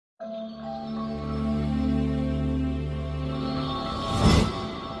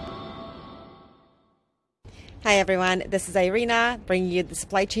Hi everyone, this is Irina bringing you the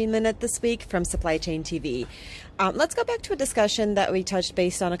Supply Chain Minute this week from Supply Chain TV. Let's go back to a discussion that we touched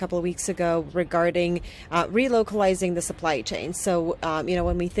base on a couple of weeks ago regarding relocalizing the supply chain. So,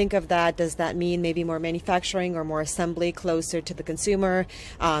 when we think of that, does that mean maybe more manufacturing or more assembly closer to the consumer?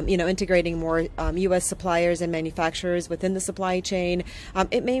 Integrating more U.S. suppliers and manufacturers within the supply chain.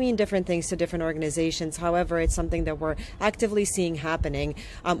 It may mean different things to different organizations. However, it's something that we're actively seeing happening,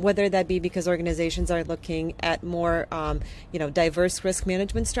 whether that be because organizations are looking at more, diverse risk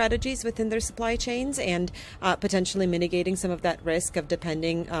management strategies within their supply chains and potentially mitigating some of that risk of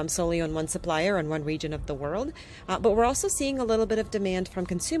depending solely on one supplier and one region of the world. But we're also seeing a little bit of demand from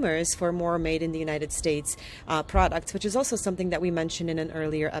consumers for more made in the United States products, which is also something that we mentioned in an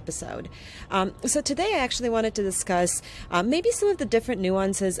earlier episode. So today I actually wanted to discuss maybe some of the different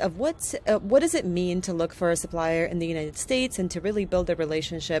nuances of what does it mean to look for a supplier in the United States and to really build a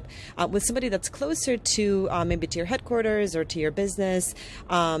relationship with somebody that's closer to maybe to your headquarters or to your business,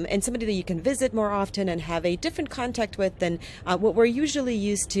 and somebody that you can visit more often and have a different contact with than what we're usually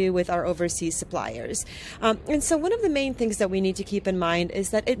used to with our overseas suppliers. And so one of the main things that we need to keep in mind is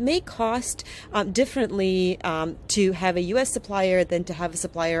that it may cost differently to have a U.S. supplier than to have a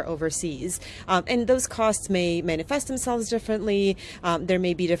supplier overseas. And those costs may manifest themselves differently. There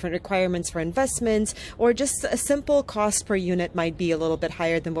may be different requirements for investments, or just a simple cost per unit might be a little bit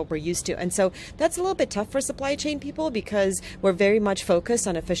higher than what we're used to. And so that's a little bit tough for supply chain people because we're very much focused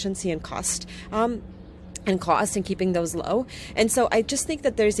on efficiency and cost. And keeping those low. And so I just think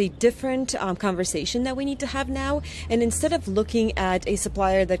that there's a different conversation that we need to have now. And instead of looking at a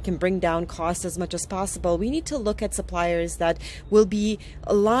supplier that can bring down costs as much as possible, we need to look at suppliers that will be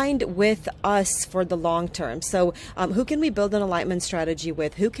aligned with us for the long term. So who can we build an alignment strategy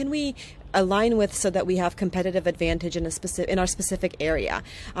with? Who can we align with so that we have competitive advantage in our specific area?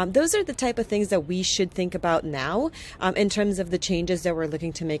 Those are the type of things that we should think about now in terms of the changes that we're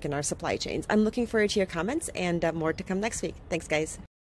looking to make in our supply chains. I'm looking forward to your comments and more to come next week. Thanks, guys.